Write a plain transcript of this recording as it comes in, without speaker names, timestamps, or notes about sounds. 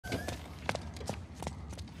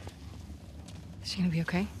Is she gonna be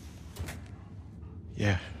okay?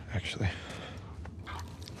 Yeah, actually.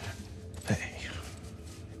 Hey.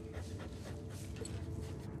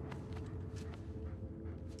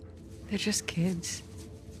 They're just kids.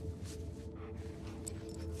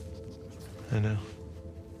 I know.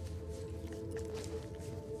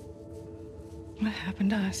 What happened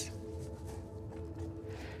to us?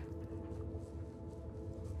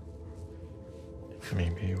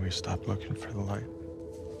 Maybe we stopped looking for the light.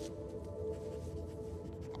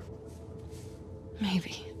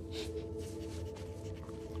 Maybe.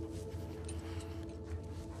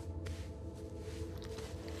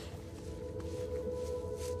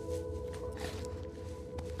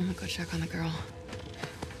 I'm gonna go check on the girl.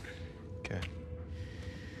 Okay.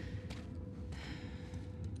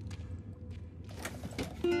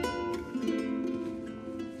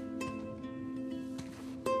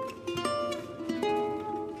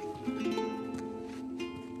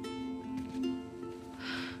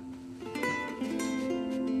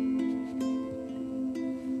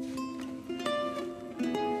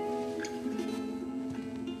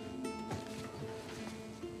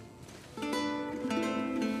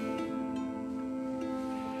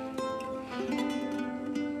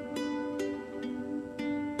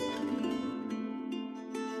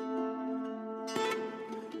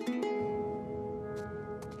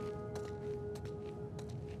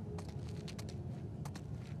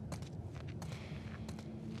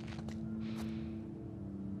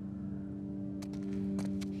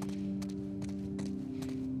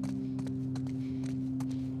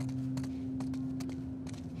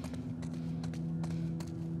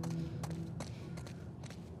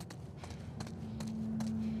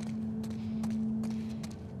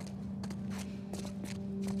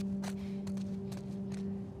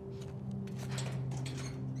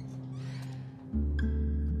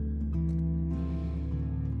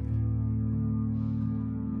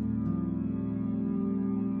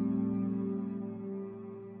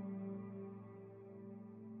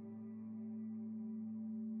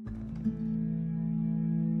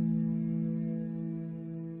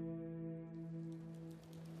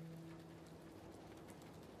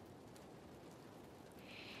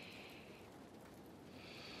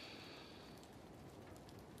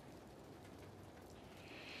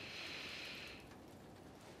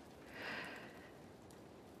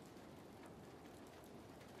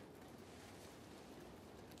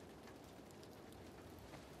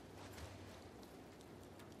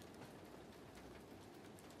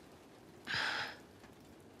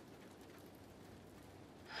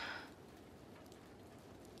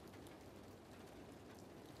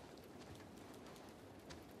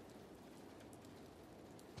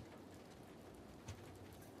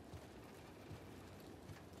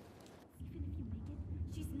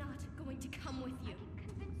 To come with you. I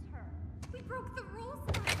can convince her. We broke the rules,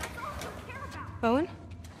 though. That's all she'll care about. Owen?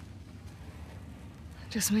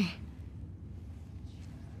 Just me.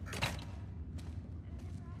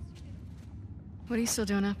 What are you still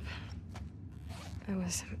doing up? I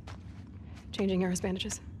was changing Yara's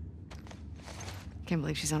bandages. Can't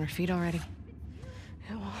believe she's on her feet already.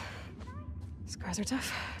 Yeah, well, scars are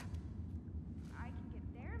tough. I can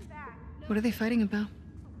get there and back. What are they fighting about?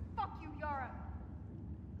 Fuck you, Yara.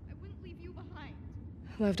 I wouldn't leave you behind.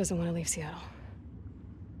 Lev doesn't want to leave Seattle.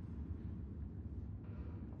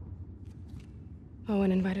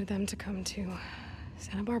 Owen invited them to come to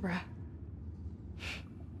Santa Barbara.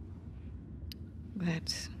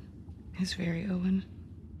 That is very Owen.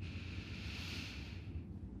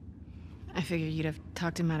 I figured you'd have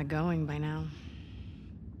talked him out of going by now.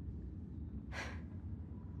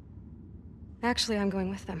 Actually, I'm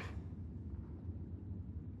going with them.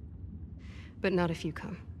 But not if you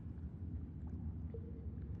come.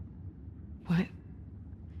 What?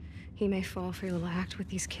 He may fall for your little act with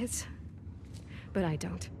these kids, but I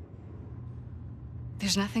don't.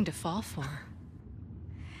 There's nothing to fall for.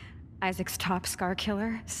 Isaac's top scar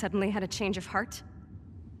killer suddenly had a change of heart?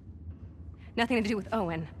 Nothing to do with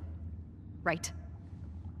Owen, right?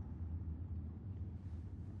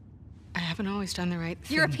 I haven't always done the right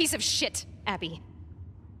thing. You're a piece of shit, Abby.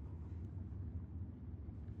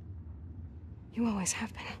 You always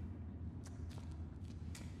have been.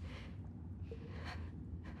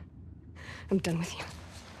 I'm done with you.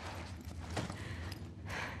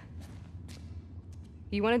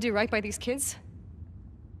 You want to do right by these kids?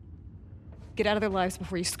 Get out of their lives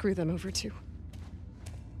before you screw them over too.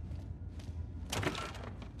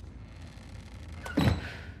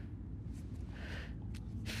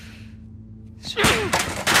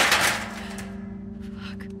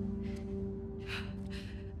 Fuck.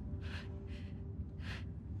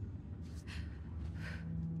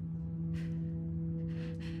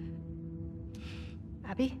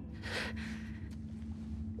 Abby?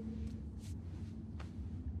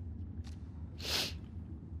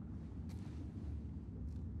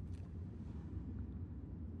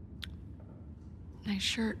 Nice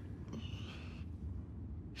shirt.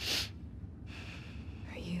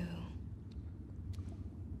 Are you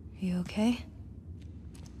okay?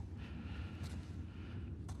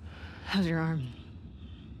 How's your arm?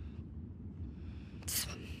 It's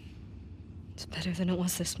better than it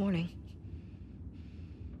was this morning.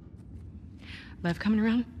 Lev coming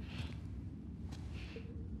around?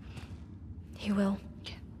 He will.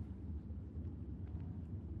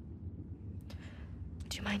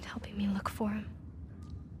 Would you mind helping me look for him?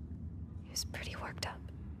 He was pretty worked up.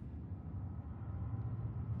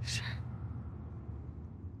 Sure.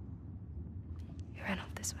 He ran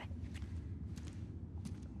off this way.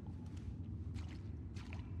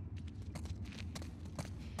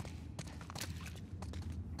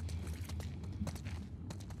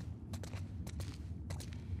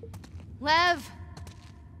 Lev!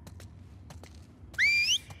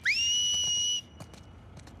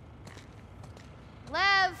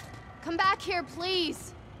 Lev! Come back here,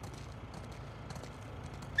 please!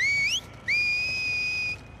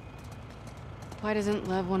 Why doesn't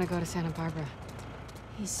Lev want to go to Santa Barbara?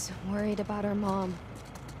 He's worried about our mom.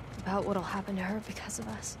 About what'll happen to her because of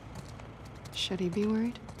us. Should he be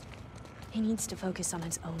worried? He needs to focus on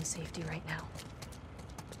his own safety right now.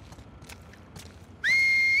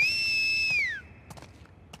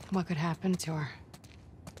 What could happen to her?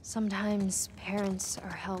 Sometimes parents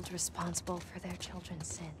are held responsible for their children's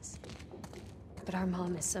sins. But our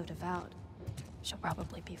mom is so devout, she'll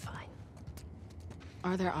probably be fine.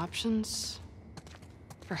 Are there options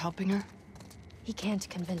for helping her? He can't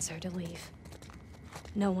convince her to leave.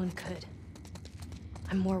 No one could.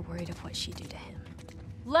 I'm more worried of what she'd do to him.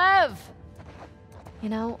 Lev! You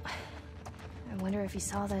know, I wonder if he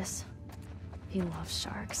saw this. He loves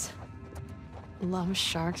sharks. Loves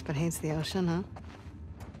sharks but hates the ocean, huh?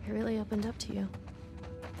 He really opened up to you.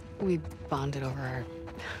 We bonded over our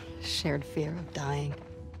shared fear of dying.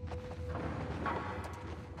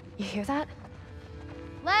 You hear that?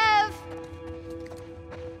 Lev!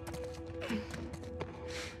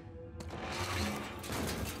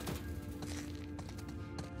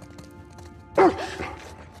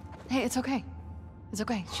 Hey, it's okay. It's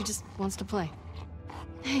okay. She just wants to play.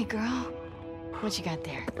 Hey, girl. What you got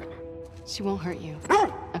there? She won't hurt you.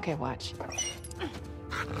 Okay, watch.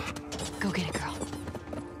 Go get it, girl.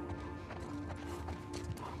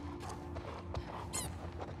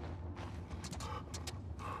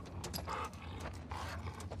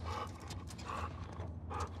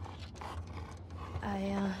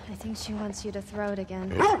 I think she wants you to throw it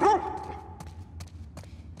again.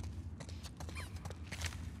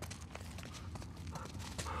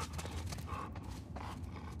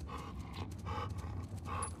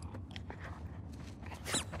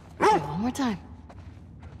 Okay, one more time.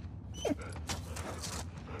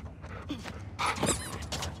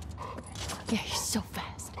 Yeah, you're so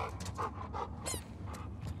fast.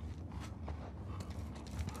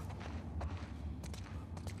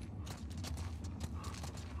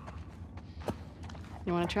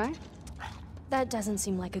 You want to try? That doesn't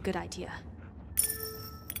seem like a good idea.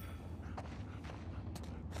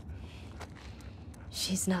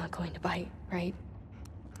 She's not going to bite, right?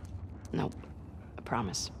 Nope. I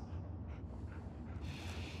promise.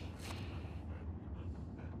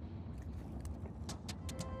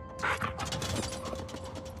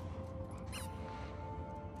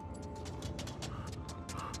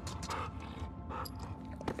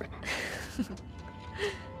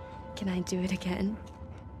 Can I do it again?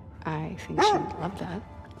 I think she'd love that.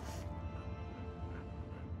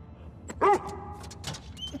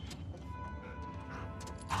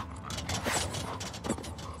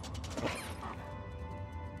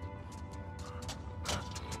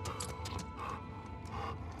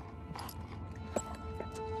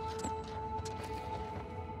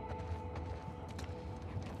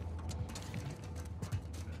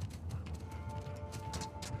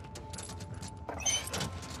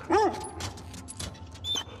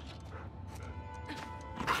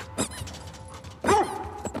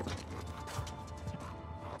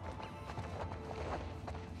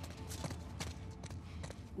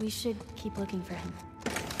 We should keep looking for him.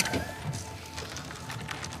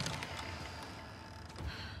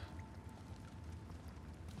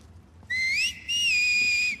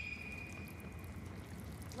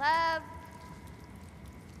 Lev!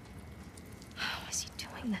 How is he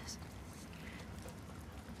doing this?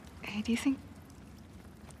 Hey, do you think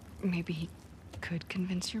maybe he could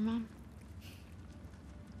convince your mom?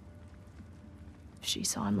 she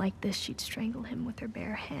saw him like this, she'd strangle him with her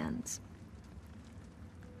bare hands.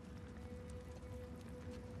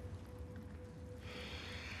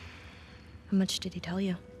 How much did he tell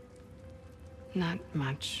you? Not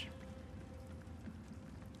much.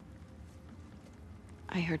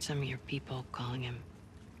 I heard some of your people calling him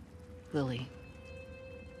Lily.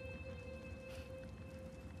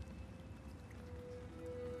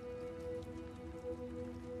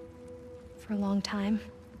 For a long time,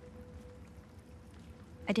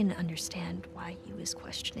 I didn't understand why he was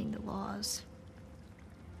questioning the laws,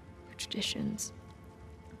 the traditions.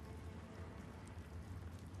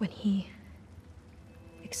 When he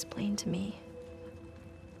explained to me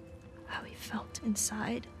how he felt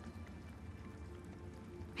inside,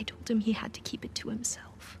 I told him he had to keep it to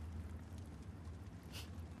himself.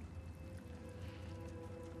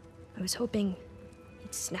 I was hoping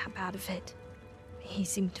he'd snap out of it. He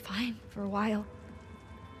seemed fine for a while.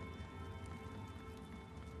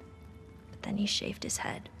 But then he shaved his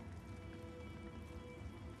head.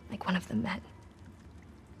 Like one of the men.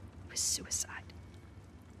 It was suicide.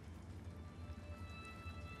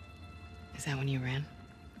 Is that when you ran?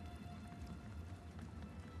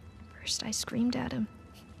 First, I screamed at him.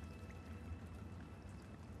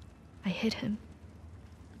 I hit him.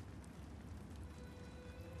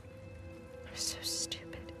 I was so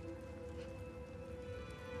stupid.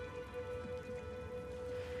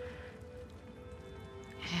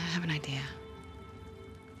 Yeah, I have an idea.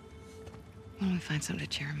 Why don't we find something to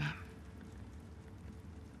cheer him up?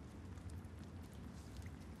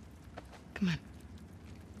 Come on.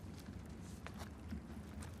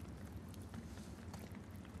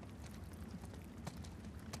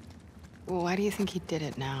 Well, why do you think he did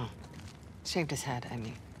it now? Shaved his head, I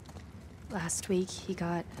mean. Last week, he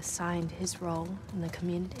got assigned his role in the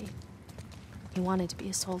community. He wanted to be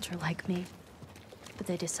a soldier like me, but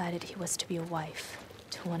they decided he was to be a wife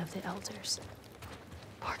to one of the elders.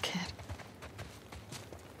 Poor kid.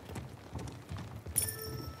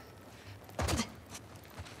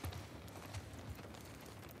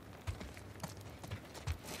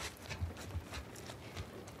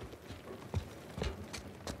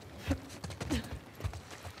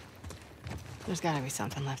 There's gotta be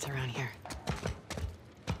something left around here.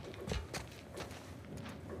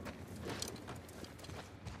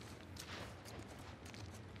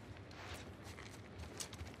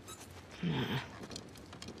 Nah.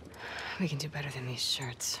 We can do better than these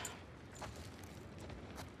shirts.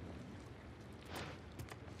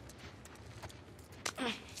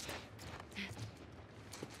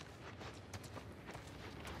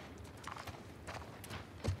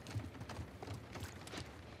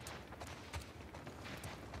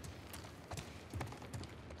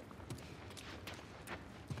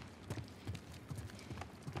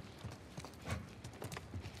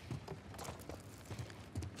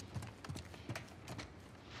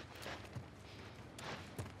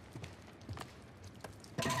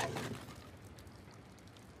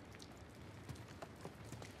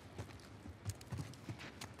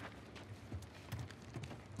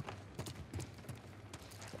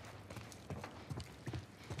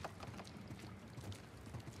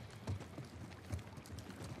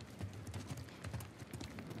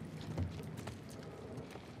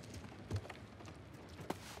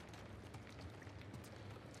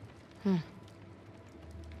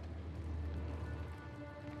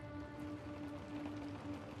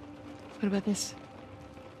 What about this?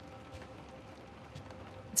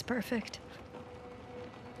 It's perfect.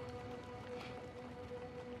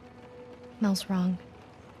 Mel's wrong,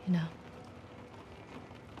 you know.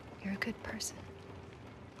 You're a good person.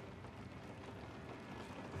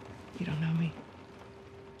 You don't know me.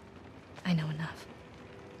 I know enough.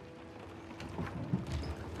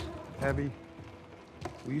 Abby,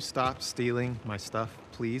 will you stop stealing my stuff,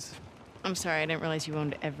 please? I'm sorry, I didn't realize you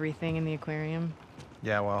owned everything in the aquarium.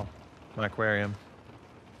 Yeah, well, my aquarium,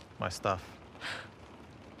 my stuff.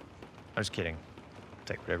 I'm just kidding.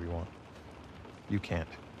 Take whatever you want. You can't.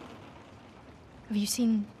 Have you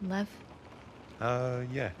seen Lev?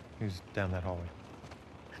 Yeah, he was down that hallway.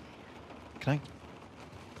 Can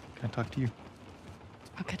I talk to you?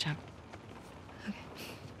 I'll catch up. Okay.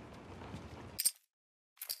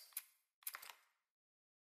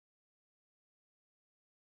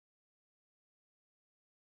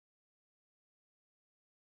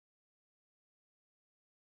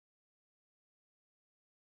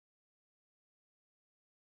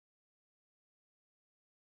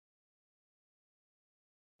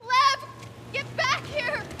 Lev! Get back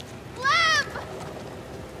here! Lev!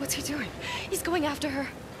 What's he doing? He's going after her.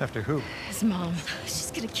 After who? His mom.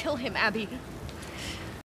 She's gonna kill him, Abby.